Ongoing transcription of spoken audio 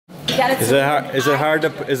Is it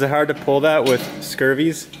hard to pull that with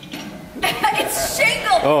scurvies? It's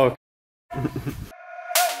shingle. Oh.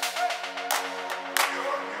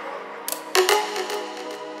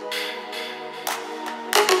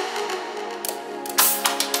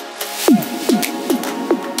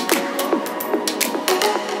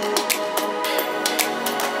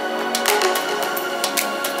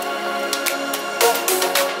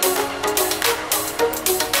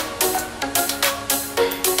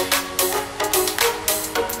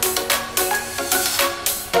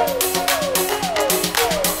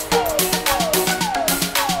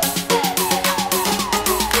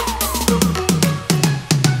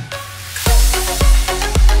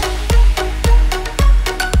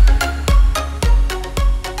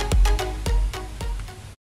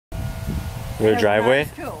 Your driveway?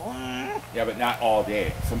 Yeah, but not all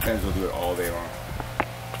day. Sometimes we'll do it all day long.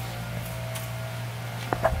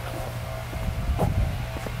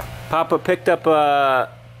 Papa picked up a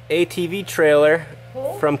ATV trailer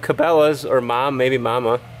from Cabela's, or Mom, maybe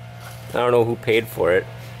Mama. I don't know who paid for it.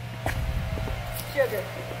 Sugar.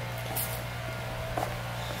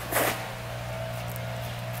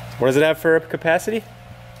 What does it have for capacity?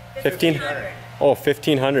 1,500. Oh,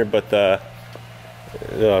 1,500, but the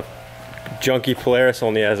junky Polaris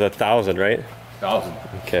only has 1,000, right? 1,000.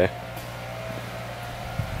 Okay.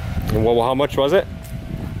 And well, how much was it?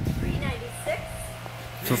 $396.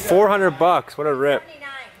 For 400 bucks. What a rip.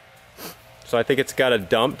 $79. So I think it's got a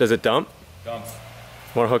dump. Does it dump? Dumps.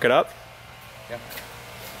 Want to hook it up? Yeah.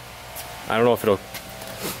 I don't know if it'll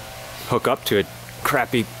hook up to a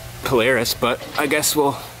crappy Polaris, but I guess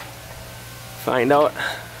we'll find out.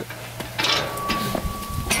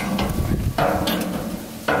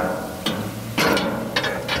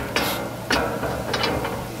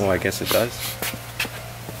 Oh, I guess it does.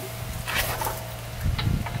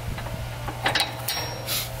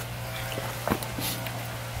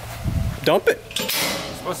 Dump it. You're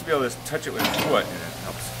supposed to be able to touch it with your foot and it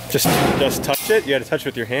helps. Just touch it? You gotta touch it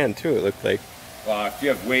with your hand too, it looked like. Well, if you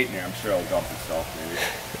have weight in there, I'm sure it'll dump itself maybe.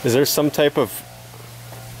 Is there some type of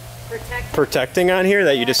protecting on here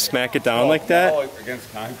that you just smack it down like that? No,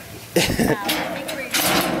 against concrete. I think we're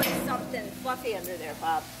gonna put something fluffy under there,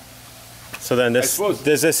 Bob. So then this,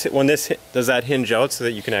 does that hinge out so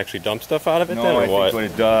that you can actually dump stuff out of it no, then, or I what? think what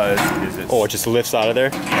it does is Oh, it just lifts out of there?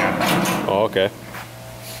 Oh, okay.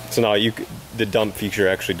 So now the dump feature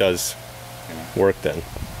actually does work then.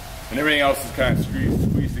 And everything else is kind of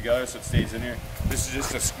squeezed together so it stays in here. This is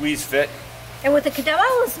just a squeeze fit. And with the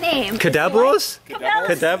Cabela's name. Cabela's?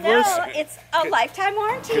 Cabela's? No, it's a lifetime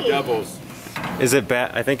warranty. Cabela's. Is it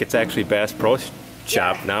I think it's actually Bass Pro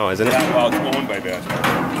Shop now, isn't it? Yeah, well, it's owned by Bass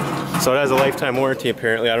Pro. So it has a lifetime warranty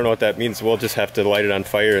apparently. I don't know what that means. We'll just have to light it on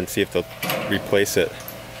fire and see if they'll replace it.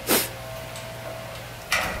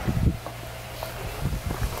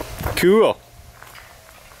 Cool.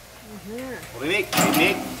 Well, they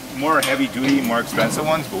make more heavy duty, more expensive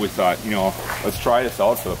ones, but we thought, you know, let's try this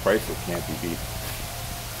out for the price that can't be beat.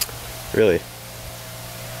 Really?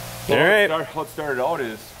 So all right. What started out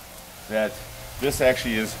is that this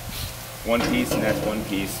actually is one piece and that's one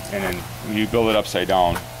piece, and then you build it upside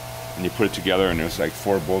down and you put it together, and there's like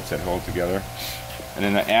 4 bolts that hold together. And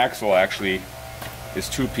then the axle actually is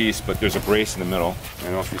 2-piece, but there's a brace in the middle. I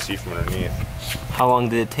don't know if you see from underneath. How long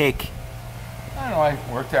did it take? I don't know, I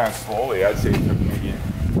worked on it slowly. I'd say it took maybe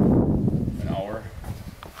an hour.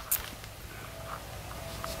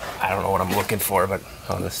 I don't know what I'm looking for, but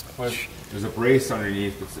on this. There's a brace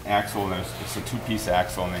underneath, it's an axle, and it's a 2-piece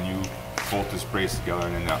axle, and then you bolt this brace together,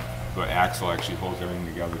 and then the axle actually holds everything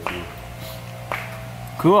together too.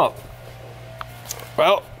 Cool.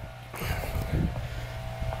 Well,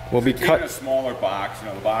 we'll be cut in a smaller box. You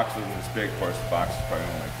know, the box wasn't this big. Of course, the box is probably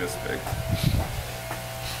only like this big.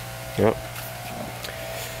 Yep.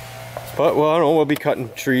 But well, I don't know. We'll be cutting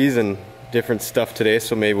trees and different stuff today,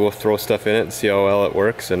 so maybe we'll throw stuff in it and see how well it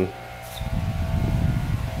works, and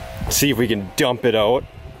see if we can dump it out.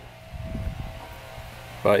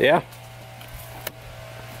 But yeah,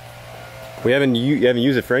 you haven't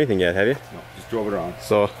used it for anything yet, have you? No, just drove it around.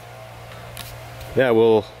 So yeah,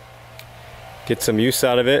 we'll get some use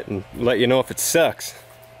out of it and let you know if it sucks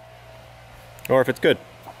or if it's good.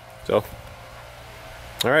 So,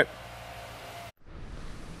 all right,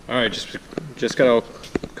 just got out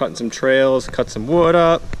cutting some trails, cut some wood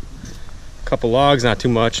up, a couple logs, not too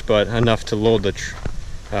much, but enough to load the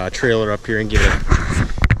trailer up here and give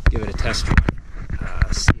it a test run.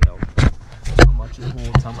 See how much it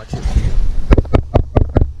holds, how much it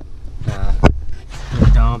will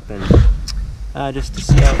dump, and just to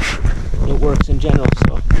see how it works in general.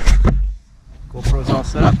 So GoPro's all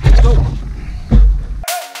set up. Let's go.